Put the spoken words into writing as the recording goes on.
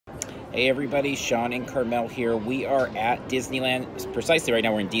Hey everybody, Sean and Carmel here. We are at Disneyland. Precisely right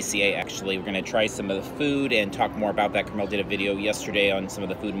now we're in DCA actually. We're going to try some of the food and talk more about that. Carmel did a video yesterday on some of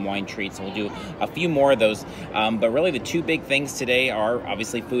the food and wine treats, and we'll do a few more of those. But really the two big things today are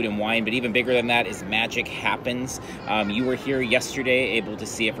obviously food and wine, but even bigger than that is Magic Happens. You were here yesterday, able to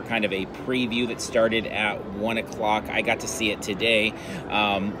see it for kind of a preview that started at 1 o'clock. I got to see it today.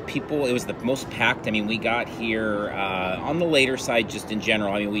 It was the most packed. I mean, we got here on the later side just in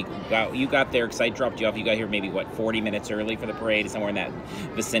general. I mean, you got there because I dropped you off. You got here maybe, what, 40 minutes early for the parade, somewhere in that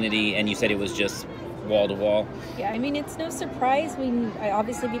vicinity, and you said it was just wall to wall. Yeah, I mean, it's no surprise.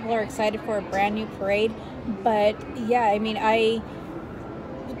 Obviously people are excited for a brand new parade, but yeah, I mean, I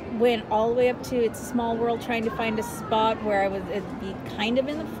went all the way up to It's a Small World trying to find a spot where it'd be kind of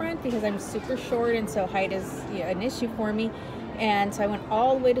in the front because I'm super short, and so height is an issue for me. And so I went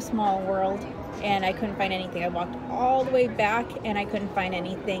all the way to Small World and I couldn't find anything. I walked all the way back and I couldn't find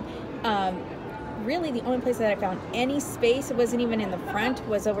anything. Really the only place that I found any space, it wasn't even in the front,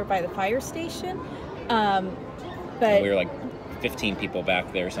 was over by the fire station. But we were like 15 people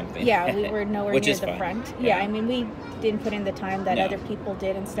back there or something. Yeah, we were nowhere near the front. Yeah, I mean, we didn't put in the time that other people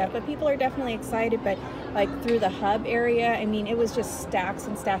did and stuff, but people are definitely excited. But like through the hub area, I mean, it was just stacks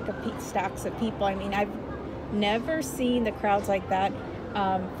and stacks of people. I mean, I've never seen the crowds like that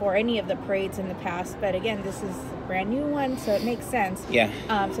for any of the parades in the past, but again, this is a brand new one, so it makes sense. Yeah.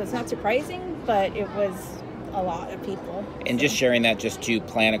 So it's not surprising, but it was a lot of people. And just sharing that just to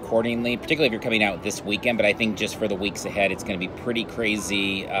plan accordingly, particularly if you're coming out this weekend, but I think just for the weeks ahead, it's going to be pretty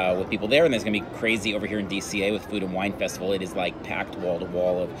crazy with people there, and there's going to be crazy over here in DCA with Food and Wine Festival. It is like packed wall to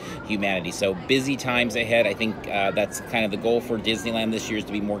wall of humanity. So busy times ahead. I think that's kind of the goal for Disneyland this year, is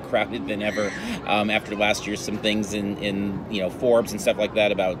to be more crowded than ever. After last year, some things in Forbes and stuff like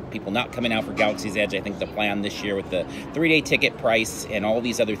that about people not coming out for Galaxy's Edge. I think the plan this year with the 3-day ticket price and all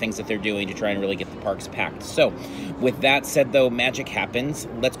these other things that they're doing to try and really get the parks packed. So with that said, though, Magic Happens.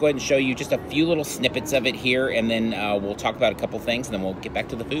 Let's go ahead and show you just a few little snippets of it here, and then we'll talk about a couple things, and then we'll get back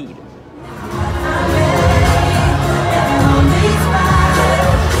to the food.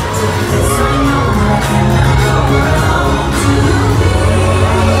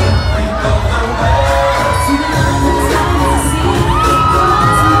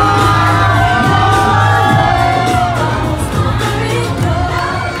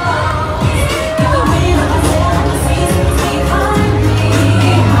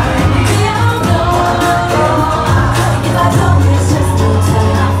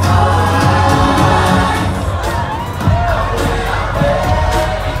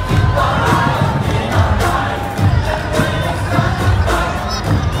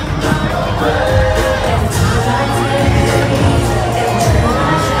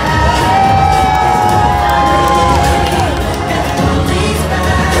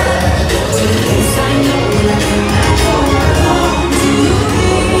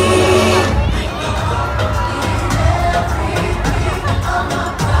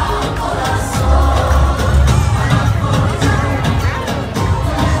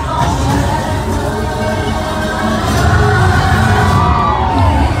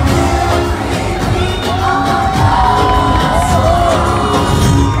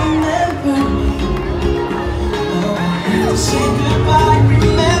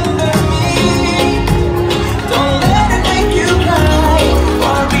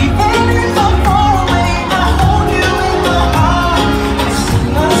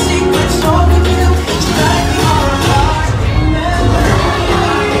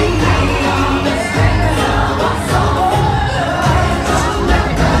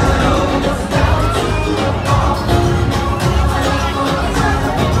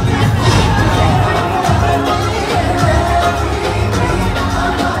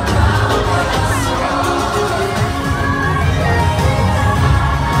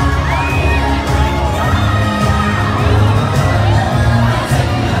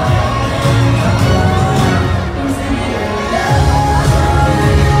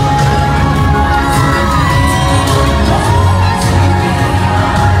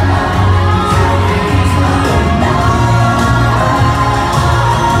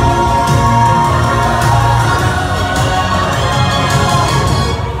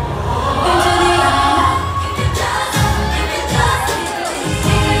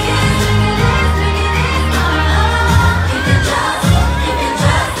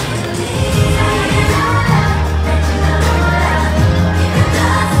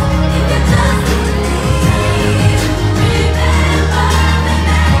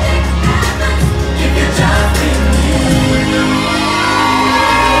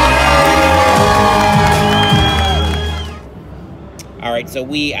 So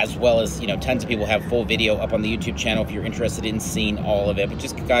we, as well as, you know, tons of people, have full video up on the YouTube channel if you're interested in seeing all of it, but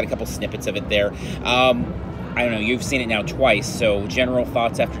just got a couple snippets of it there. I don't know, you've seen it now twice, so general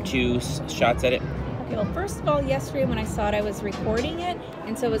thoughts after 2 shots at it? Okay, well, first of all, yesterday when I saw it, I was recording it,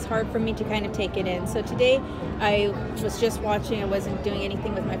 and so it was hard for me to kind of take it in. So today, I was just watching. I wasn't doing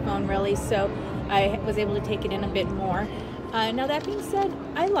anything with my phone, really, so I was able to take it in a bit more. Now, that being said,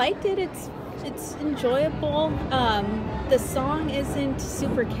 I liked it. It's enjoyable. The song isn't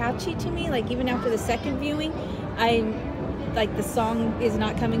super catchy to me. Like, even after the second viewing, the song is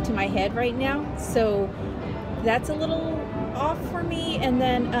not coming to my head right now, so that's a little off for me. And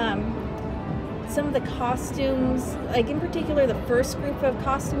then some of the costumes, like in particular the first group of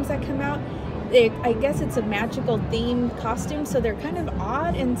costumes that come out, I guess it's a magical themed costume, so they're kind of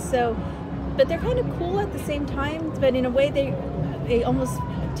odd, and so, but they're kind of cool at the same time. But in a way, they almost,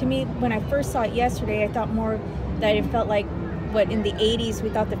 to me, when I first saw it yesterday, I thought more that it felt like what in the 80s we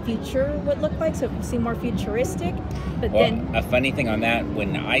thought the future would look like, so it seemed more futuristic. But well, then a funny thing on that,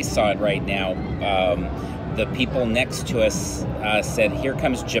 when I saw it right now, the people next to us said, "Here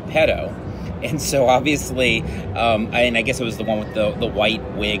comes Geppetto." And so obviously, and I guess it was the one with the white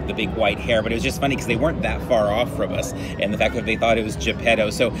wig, the big white hair, but it was just funny because they weren't that far off from us, and the fact that they thought it was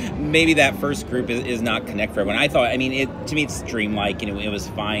Geppetto. So maybe that first group is not connect for everyone. I thought, I mean, to me it's dreamlike, and it was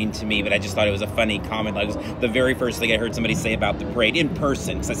fine to me, but I just thought it was a funny comment. Like, it was the very first thing I heard somebody say about the parade in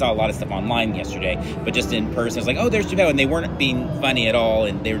person, because I saw a lot of stuff online yesterday, but just in person, I was like, oh, there's Geppetto, and they weren't being funny at all,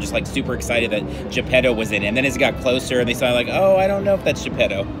 and they were just like super excited that Geppetto was in it. And then as it got closer, they saw like, oh, I don't know if that's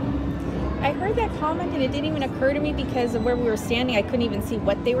Geppetto. I heard that comment, and it didn't even occur to me because of where we were standing. I couldn't even see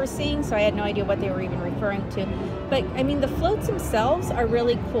what they were seeing, so I had no idea what they were even referring to. But, I mean, the floats themselves are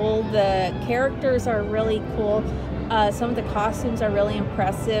really cool. The characters are really cool. Some of the costumes are really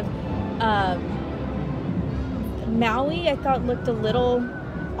impressive. Maui, I thought, looked a little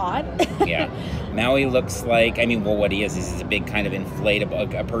odd. Yeah. Maui looks like, I mean, well, what he is he's a big kind of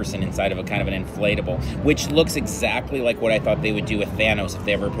inflatable, a person inside of a kind of an inflatable, which looks exactly like what I thought they would do with Thanos if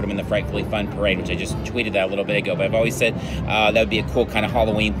they ever put him in the Frightfully Fun parade, which I just tweeted that a little bit ago. But I've always said that would be a cool kind of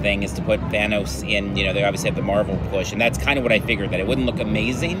Halloween thing, is to put Thanos in, you know, they obviously have the Marvel push, and that's kind of what I figured, that it wouldn't look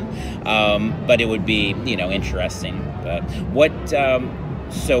amazing, but it would be, you know, interesting. But what,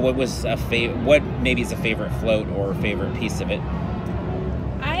 so what was what maybe is a favorite float or favorite piece of it?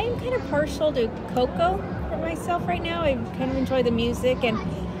 I'm kind of partial to Coco for myself right now. I kind of enjoy the music, and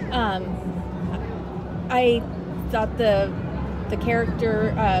I thought the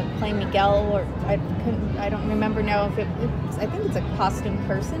character playing Miguel, or I don't remember now if I think it's a costume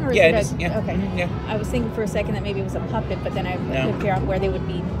person, or yeah, is it yeah. Okay. Yeah. I was thinking for a second that maybe it was a puppet, but then I couldn't figure out where they would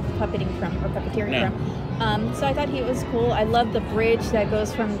be puppeting from or puppeteering from. So I thought he was cool. I love the bridge that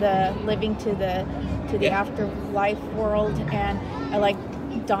goes from the living to the afterlife world, and I like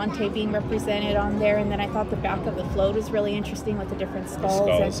Dante being represented on there. And then I thought the back of the float was really interesting with the different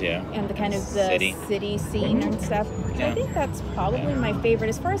skulls, and the kind of the city scene and stuff. So I think that's probably my favorite.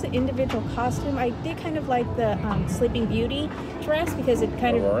 As far as the individual costume, I did kind of like the Sleeping Beauty dress, because it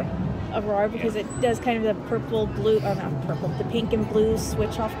kind of Aurora, because it does kind of the purple, blue, or not purple, the pink and blue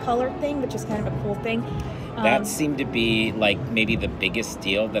switch off color thing, which is kind of a cool thing. That seemed to be like maybe the biggest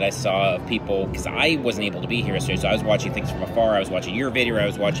deal that I saw of people, because I wasn't able to be here yesterday, so I was watching things from afar. I was watching your video, I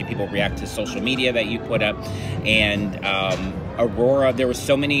was watching people react to social media that you put up, and Aurora, there were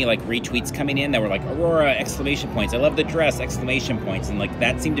so many like retweets coming in that were like, Aurora, exclamation points, I love the dress, exclamation points, and like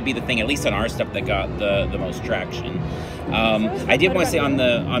that seemed to be the thing, at least on our stuff, that got the most traction. I did want to say on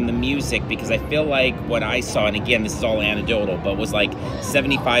the music, because I feel like what I saw, and again, this is all anecdotal, but was like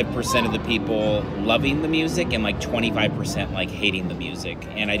 75% of the people loving the music and like 25% like hating the music,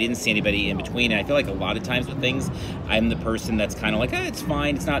 and I didn't see anybody in between. And I feel like a lot of times with things, I'm the person that's kind of like, it's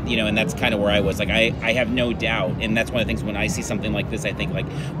fine, it's not, you know, and that's kind of where I was. Like, I have no doubt, and that's one of the things when I see something like this, I think like,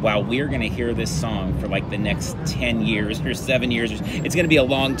 wow, we're gonna hear this song for like the next 10 years or 7 years. It's gonna be a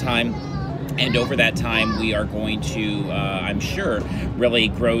long time. And over that time, we are going to, I'm sure, really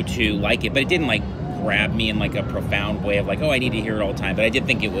grow to like it. But it didn't like grab me in like a profound way of like, oh, I need to hear it all the time. But I did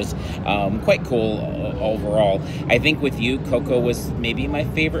think it was quite cool overall. I think with you, Coco was maybe my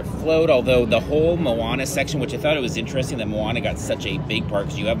favorite float, although the whole Moana section, which I thought it was interesting that Moana got such a big part,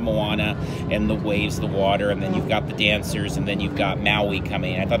 because you have Moana and the waves, the water, and then you've got the dancers, and then you've got Maui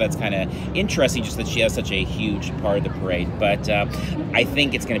coming. I thought that's kind of interesting, just that she has such a huge part of the parade. But I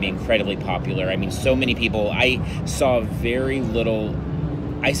think it's going to be incredibly popular. I mean, so many people. I saw very little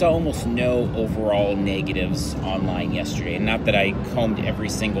I saw almost no overall negatives online yesterday. And not that I combed every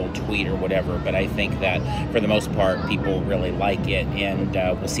single tweet or whatever, but I think that for the most part, people really like it. And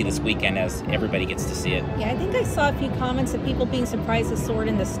we'll see this weekend as everybody gets to see it. Yeah, I think I saw a few comments of people being surprised the sword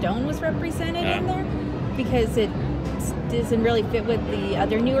in the stone was represented in there because it doesn't really fit with the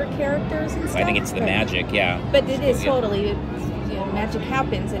other newer characters and stuff. I think it's the magic, yeah. But it is totally, magic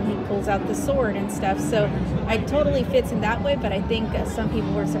happens and he pulls out the sword and stuff. So it totally fits in that way. But I think some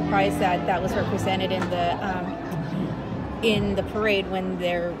people were surprised that that was represented in the parade when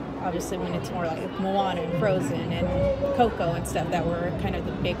it's more like Moana and Frozen and Coco and stuff that were kind of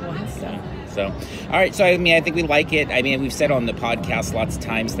the big ones. So, all right. So, I mean, I think we like it. I mean, we've said on the podcast lots of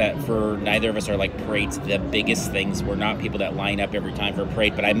times that for neither of us are like parades the biggest things. We're not people that line up every time for a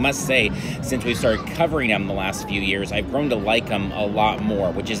parade. But I must say, since we started covering them the last few years, I've grown to like them a lot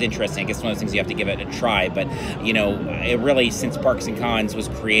more, which is interesting. I guess one of those things you have to give it a try. But, it really, since Parks and Cons was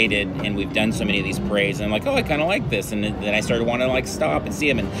created and we've done so many of these parades, and I'm like, oh, I kind of like this. And then I started wanting to like stop and see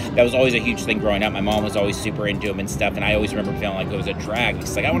them. And that was always a huge thing growing up. My mom was always super into them and stuff. And I always remember feeling like it was a drag.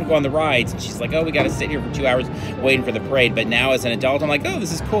 She's like, I want to go on the rides. And she's like, oh, we got to sit here for 2 hours waiting for the parade. But now as an adult, I'm like, oh,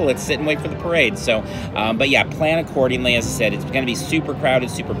 this is cool. Let's sit and wait for the parade. So, but yeah, plan accordingly. As I said, it's going to be super crowded,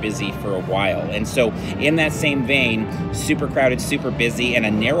 super busy for a while. And so in that same vein, super crowded, super busy, and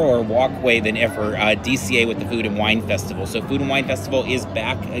a narrower walkway than ever, DCA with the Food and Wine Festival. So Food and Wine Festival is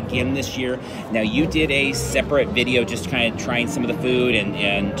back again this year. Now, you did a separate video just kind of trying some of the food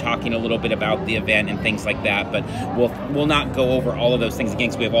and talking a little bit about the event and things like that. But we'll not go over all of those things again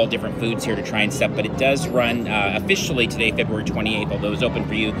because we have all different foods here to try and stuff. But it does run officially today, February 28th, although it was open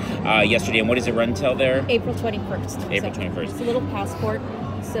for you yesterday. And what does it run till there? April 21st. April 21st. It's a little passport.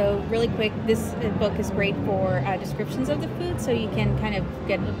 So really quick, this book is great for descriptions of the food, so you can kind of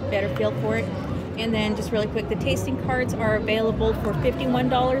get a better feel for it. And then just really quick, the tasting cards are available for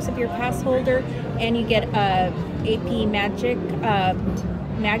 $51 if you're a pass holder, and you get a AP Magic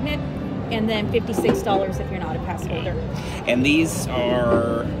magnet, and then $56 if you're not a pass holder. And these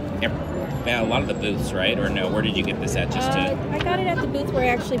are a lot of the booths, right? Or no? Where did you get this at? I got it at the booth where I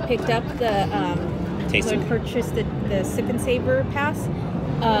actually picked up the tasting. Purchased the Sip and Savor pass.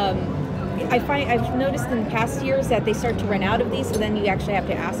 I've noticed in past years that they start to run out of these, so then you actually have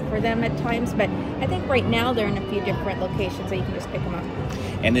to ask for them at times. But I think right now they're in a few different locations, so you can just pick them up.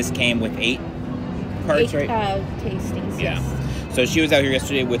 And this came with 8 cards, right? Tastings. Yeah. Yes. So she was out here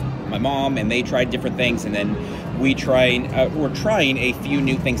yesterday with my mom, and they tried different things, and then we're trying a few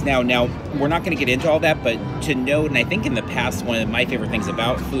new things now. Now, we're not going to get into all that, but to note, and I think in the past, one of my favorite things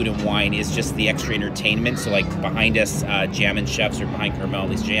about Food and Wine is just the extra entertainment. So, like behind us, Jammin' Chefs, or behind Carmel,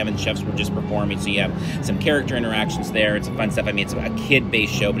 these Jammin' Chefs were just performing. So you have some character interactions there and some fun stuff. I mean, it's a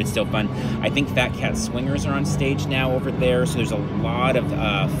kid-based show, but it's still fun. I think Fat Cat Swingers are on stage now over there. So there's a lot of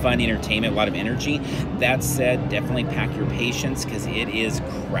fun entertainment, a lot of energy. That said, definitely pack your patience because it is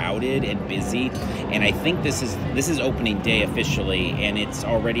crowded and busy. And I think this is opening day officially, and it's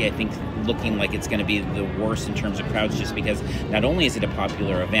already, I think, looking like it's going to be the worst in terms of crowds, just because not only is it a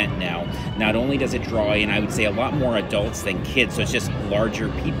popular event now, not only does it draw in, I would say, a lot more adults than kids, so it's just larger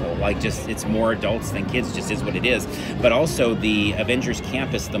people, it's more adults than kids, just is what it is. But also the Avengers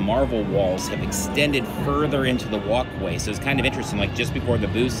campus, the Marvel walls have extended further into the walkway, so it's kind of interesting, like just before the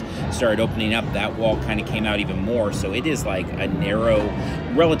booths started opening up, that wall kind of came out even more, so it is like a narrow,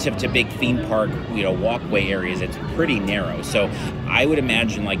 relative to big theme park, walkway areas, it's pretty narrow. So I would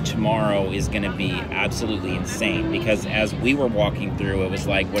imagine like tomorrow is going to be absolutely insane, because as we were walking through, it was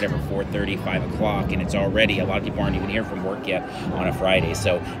like whatever, 4:30, 5 o'clock, and it's already, a lot of people aren't even here from work yet on a Friday.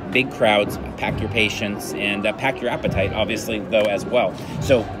 So big crowds. Pack your patience and pack your appetite, obviously, though, as well.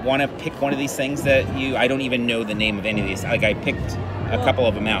 So want to pick one of these things that I don't even know the name of any of these. Like, I picked a couple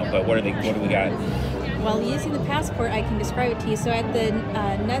of them out, but what do we got? Well, using the passport, I can describe it to you. So at the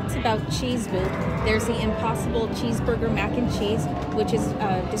Nuts About Cheese booth, there's the Impossible Cheeseburger Mac and Cheese, which is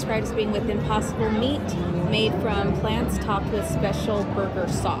described as being with impossible meat made from plants topped with special burger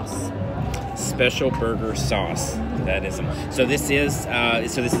sauce. Special burger sauce. That is. So this is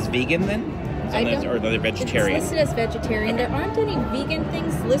vegan then? Or they're vegetarian? It's listed as vegetarian. There aren't any vegan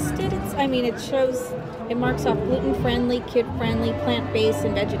things listed. It marks off gluten-friendly, kid-friendly, plant-based,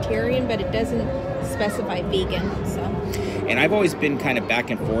 and vegetarian, but it doesn't specify vegan. So. And I've always been kind of back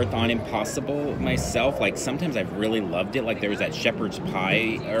and forth on Impossible myself. Like, sometimes I've really loved it. Like, there was that shepherd's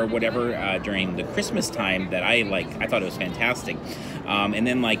pie or whatever during the Christmas time that I thought it was fantastic. And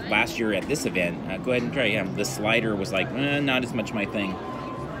then, like, last year at this event, go ahead and try. Yeah, the slider was like, not as much my thing.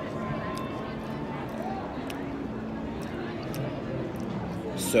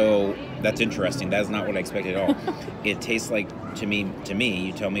 So That's interesting. That is not what I expected at all. It tastes like, to me,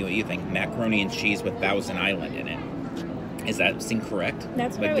 you tell me what you think, macaroni and cheese with Thousand Island in it. Is that seem correct?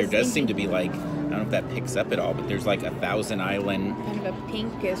 That's what like I there was does seem thinking. to be like, I don't know if that picks up at all, but there's like a Thousand Island. Kind of a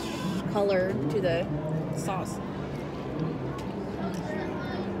pinkish color to the sauce.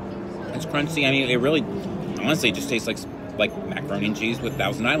 It's crunchy. I mean, it really, honestly, just tastes like macaroni and cheese with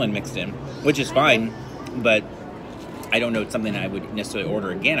Thousand Island mixed in, which is fine, but I don't know it's something I would necessarily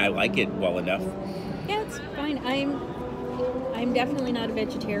order again. I like it well enough. Yeah, it's fine. I'm definitely not a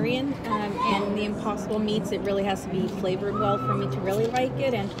vegetarian, and the Impossible meats, it really has to be flavored well for me to really like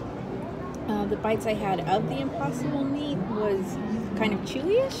it. And the bites I had of the Impossible meat was kind of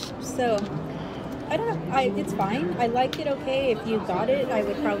chewy-ish, so I don't know. It's fine. I like it okay. If you got it, I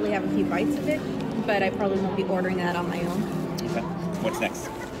would probably have a few bites of it, but I probably won't be ordering that on my own. Okay. What's next?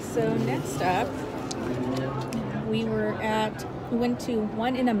 So next up, we went to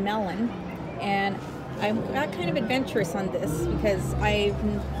One in a Melon, and I got kind of adventurous on this because I've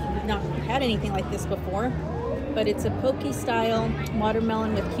not had anything like this before, but it's a poke style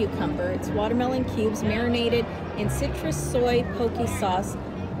watermelon with cucumber. It's watermelon cubes marinated in citrus soy poke sauce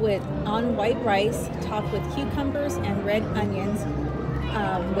on white rice, topped with cucumbers and red onions,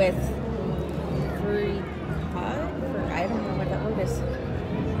 with I don't know what that word is.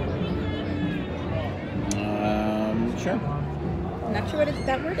 Sure. I'm not sure what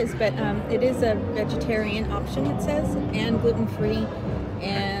that word is, but it is a vegetarian option, it says, and gluten-free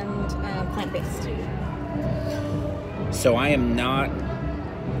and plant-based. So I am not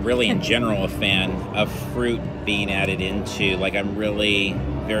really, in general, a fan of fruit being added into, like, I'm really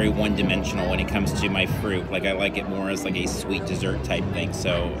very one-dimensional when it comes to my fruit. Like, I like it more as like a sweet dessert type thing.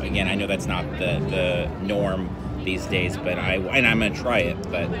 So again, I know that's not the norm these days, but I'm gonna try it,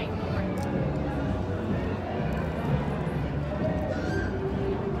 but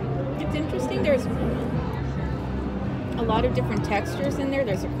interesting. There's a lot of different textures in there.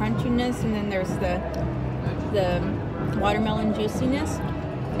 There's a crunchiness, and then there's the watermelon juiciness.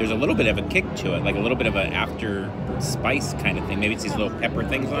 There's a little bit of a kick to it, like a little bit of an after spice kind of thing. Maybe it's these little pepper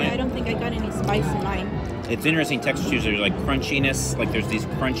things on it. I don't think I got any spice in mine. It's interesting textures. There's like crunchiness, like there's these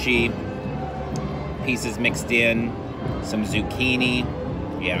crunchy pieces mixed in, some zucchini.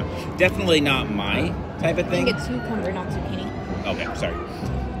 Yeah, definitely not my type of thing. I think it's cucumber, not zucchini. Okay, sorry.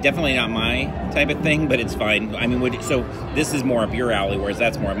 Definitely not my type of thing, but it's fine. I mean, so this is more up your alley, whereas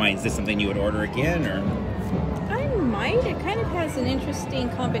that's more of mine. Is this something you would order again, or? I might. It kind of has an interesting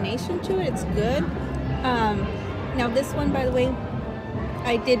combination to it. It's good. Now this one, by the way,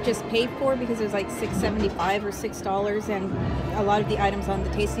 I did just pay for because it was like $6.75 or $6, and a lot of the items on the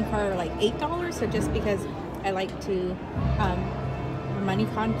tasting card are like $8. So just because I like to money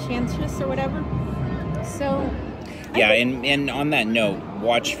conscientious or whatever. So. Yeah, and on that note,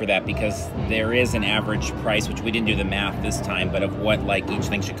 watch for that because there is an average price, which we didn't do the math this time, but of what like each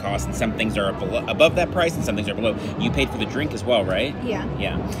thing should cost, and some things are above that price and some things are below. You paid for the drink as well, right? Yeah.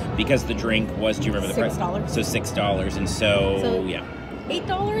 Yeah, because the drink was, do you remember the price? $6. So $6, and so yeah.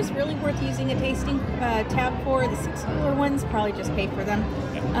 $8 really worth using a tasting tab for. The $6 ones, probably just pay for them.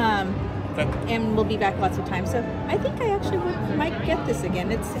 Yeah. Okay. And we'll be back lots of times. So I think I actually might get this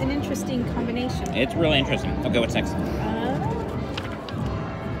again. It's an interesting combination. It's really interesting. Okay, what's next?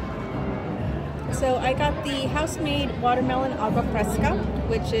 So I got the house-made watermelon agua fresca,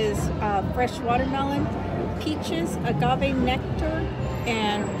 which is fresh watermelon, peaches, agave nectar,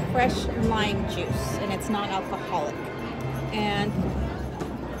 and fresh lime juice, and it's non-alcoholic. And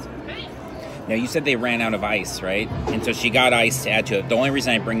now, you said they ran out of ice, right? And so she got ice to add to it. The only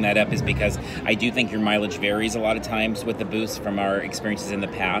reason I bring that up is because I do think your mileage varies a lot of times with the boost from our experiences in the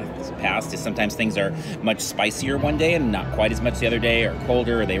past. Is sometimes things are much spicier one day and not quite as much the other day, or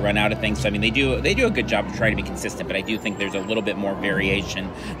colder, or they run out of things. So, I mean, they do a good job of trying to be consistent, but I do think there's a little bit more variation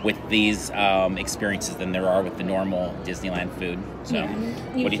with these experiences than there are with the normal Disneyland food. So, yeah, what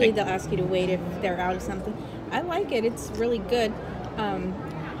do you usually think? they'll ask you to wait if they're out of something. I like it. It's really good.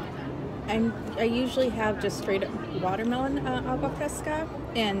 I usually have just straight up watermelon agua fresca,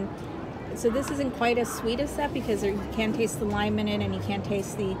 and so this isn't quite as sweet as that because you can taste the lime in it and you can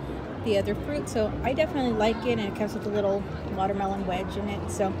taste the other fruit. So I definitely like it, and it comes with a little watermelon wedge in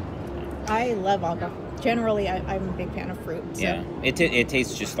it. So I love agua. Generally, I'm a big fan of fruit. So. Yeah, it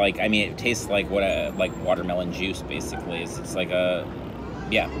tastes just like, I mean, it tastes like what like watermelon juice basically is. It's like a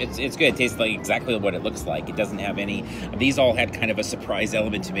Yeah, it's good. It tastes like exactly what it looks like. It doesn't have any. These all had kind of a surprise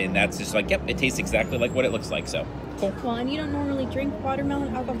element to me, and that's just like, yep, it tastes exactly like what it looks like. So cool. Well, and you don't normally drink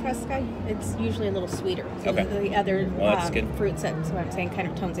watermelon agua fresca. It's usually a little sweeter. So Okay. the other Well, that's good. fruits, that's what I'm saying, kind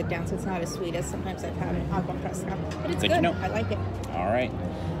of tones it down, so it's not as sweet as sometimes I've had in agua fresca. But it's Good good. to know. I like it. All right.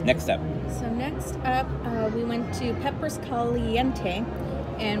 Next up. So next up, we went to Peppers Caliente,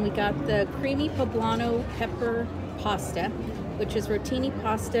 and we got the creamy poblano pepper pasta, which is rotini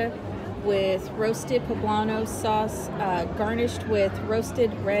pasta with roasted poblano sauce, garnished with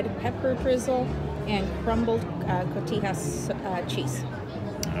roasted red pepper drizzle and crumbled cotijas cheese.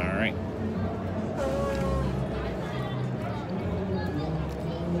 All right.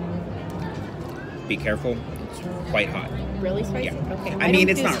 Be careful. It's quite hot. Really spicy? Yeah. Okay. I mean, don't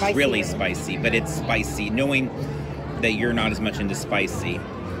it's do not spicy really very spicy, but it's spicy. Knowing that you're not as much into spicy.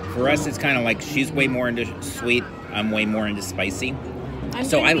 For us, it's kind of like she's way more into sweet. I'm way more into spicy.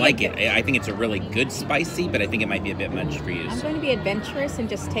 So I like it. I think it's a really good spicy, but I think it might be a bit much for you. I'm going to be adventurous and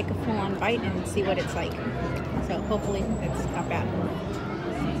just take a full-on bite and see what it's like. So hopefully it's not bad.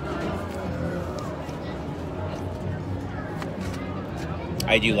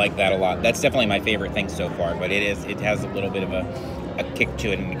 I do like that a lot. That's definitely my favorite thing so far, but it has a little bit of a kick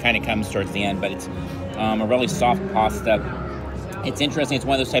to it, and it kind of comes towards the end, but it's a really soft pasta. It's interesting. It's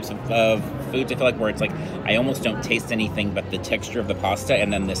one of those types of foods, I feel like, where it's like I almost don't taste anything but the texture of the pasta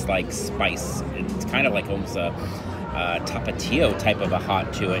and then this like spice. It's kind of like almost a tapatio type of a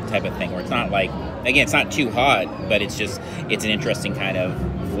hot to it type of thing, where it's not like, again, it's not too hot, but it's an interesting kind of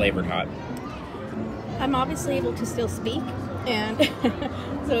flavored hot. I'm obviously able to still speak, and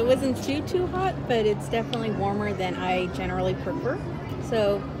so it wasn't too hot, but it's definitely warmer than I generally prefer.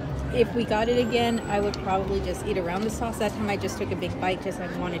 So if we got it again, I would probably just eat around the sauce. That time I just took a big bite, just I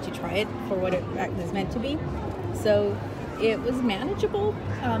wanted to try it for what it was meant to be. So it was manageable,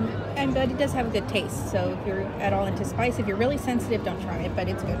 and but it does have a good taste. So if you're at all into spice, if you're really sensitive, don't try it, but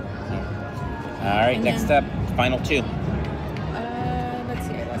it's good. All right, And next then, up, final two. Let's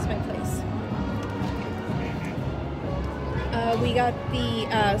see, I lost my place. We got the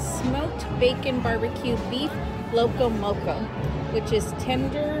smoked bacon barbecue beef loco moco, which is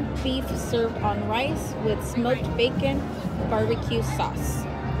tender beef served on rice with smoked bacon barbecue sauce.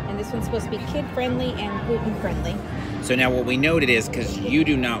 And this one's supposed to be kid-friendly and gluten-friendly. So now what we noted is, because you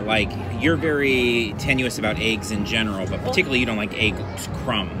do not like, you're very tenuous about eggs in general, but particularly you don't like egg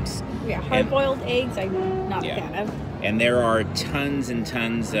crumbs. Yeah, hard-boiled eggs I'm not a fan of. And there are tons and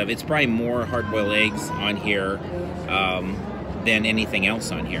tons of, it's probably more hard-boiled eggs on here than anything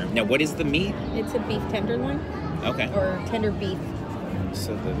else on here. Now, what is the meat? It's a beef tenderloin. Okay. Or tender beef.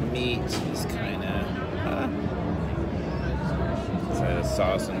 So the meat is kind of, is that a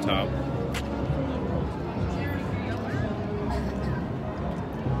sauce on top?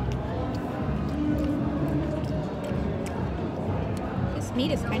 This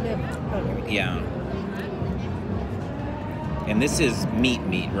meat is kind of, oh, here we go. Yeah. And this is meat,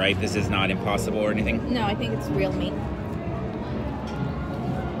 right? This is not Impossible or anything? No, I think it's real meat.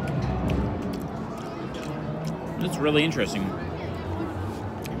 It's really interesting.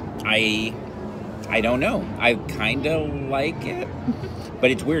 I don't know. I kind of like it,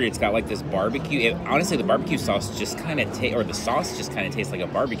 but it's weird. It's got like this barbecue. Honestly, the barbecue sauce just kind of or the sauce just kind of tastes like a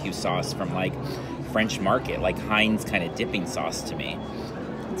barbecue sauce from like French Market, like Heinz kind of dipping sauce to me.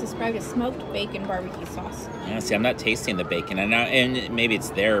 It's described as smoked bacon barbecue sauce. Yeah, see, I'm not tasting the bacon, and maybe it's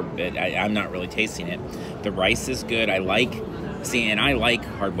there, but I'm not really tasting it. The rice is good. I like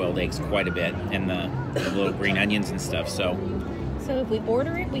hard-boiled eggs quite a bit, and the little green onions and stuff. So if we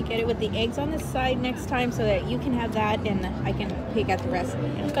order it, we get it with the eggs on the side next time, so that you can have that and I can pick out the rest.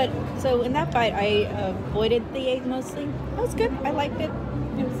 But so in that bite, I avoided the egg mostly. It was good. I liked it.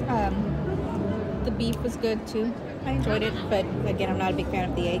 It was the beef was good too. I enjoyed it, but again, I'm not a big fan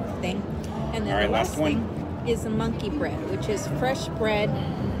of the egg thing. And then all right, the last one thing is the monkey bread, which is fresh bread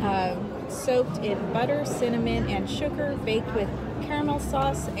soaked in butter, cinnamon, and sugar, baked with caramel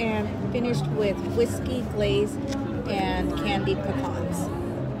sauce, and finished with whiskey glaze and candied pecans.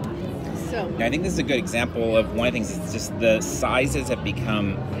 So I think this is a good example of one of the things. It's just the sizes have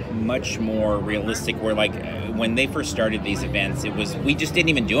become much more realistic. Where like when they first started these events, we just didn't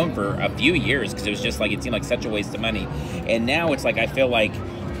even do them for a few years because it was just like it seemed like such a waste of money. And now it's like I feel like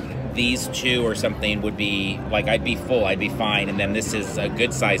these two or something would be like I'd be full, I'd be fine, and then this is a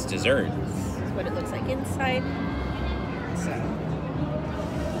good sized dessert. this is what it looks like inside. So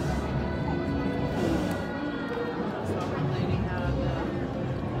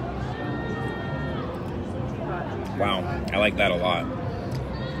Wow, I like that a lot.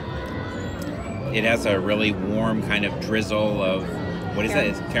 It has a really warm kind of drizzle of What is that?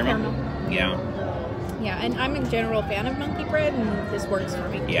 Is it caramel? Yeah. Yeah, and I'm a general fan of monkey bread, and this works for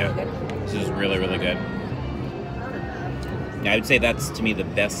me. Yeah. Really good. This is really, really good. Yeah, I would say that's, to me, the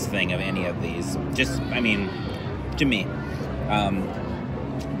best thing of any of these. Just, I mean, to me.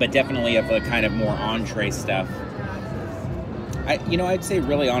 But definitely of the kind of more entree stuff. I'd say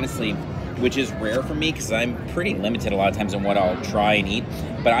really honestly, which is rare for me because I'm pretty limited a lot of times on what I'll try and eat,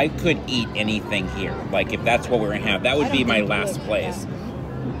 but I could eat anything here. Like, if that's what we're going to have, that would be my last place. Yeah.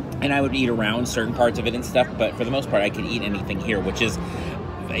 And I would eat around certain parts of it and stuff, but for the most part, I could eat anything here, which is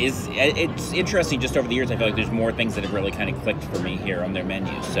it's interesting. Just over the years, I feel like there's more things that have really kind of clicked for me here on their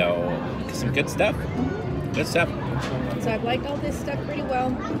menu. So, some good stuff. Good stuff. So I've liked all this stuff pretty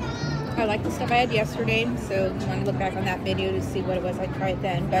well. I like the stuff I had yesterday, so I want to look back on that video to see what it was I tried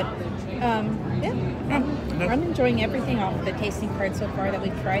then. But I'm enjoying everything off the tasting card so far that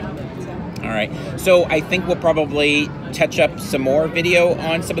we've tried. So. All right, so I think we'll probably touch up some more video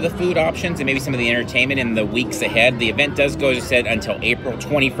on some of the food options and maybe some of the entertainment in the weeks ahead. The event does go, as I said, until April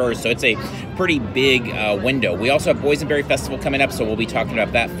 21st, so it's a pretty big window. We also have Boysenberry Festival coming up, so we'll be talking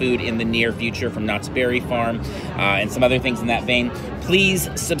about that food in the near future from Knott's Berry Farm and some other things in that vein. Please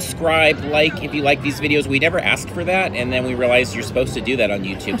subscribe, like if you like these videos. We never asked for that, and then we realized you're supposed to do that on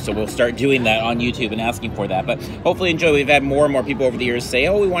YouTube, so we'll start doing that on YouTube and asking for that. But hopefully enjoy. We've had more and more people over the years say,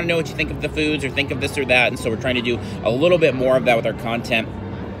 oh, we want to know what you think of the foods or think of this or that, and so we're trying to do a little bit more of that with our content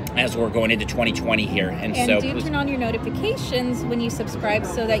as we're going into 2020 here. And so do turn on your notifications when you subscribe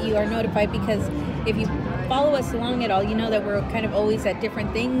so that you are notified, because if you follow us along at all, you know that we're kind of always at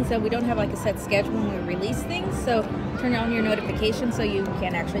different things, so we don't have like a set schedule when we release things. So turn on your notifications so you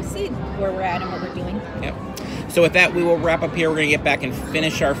can actually see where we're at and what we're doing. Yep. So with that, we will wrap up here. We're going to get back and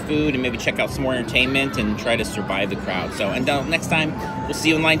finish our food and maybe check out some more entertainment and try to survive the crowd. So until next time, we'll see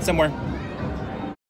you in line somewhere.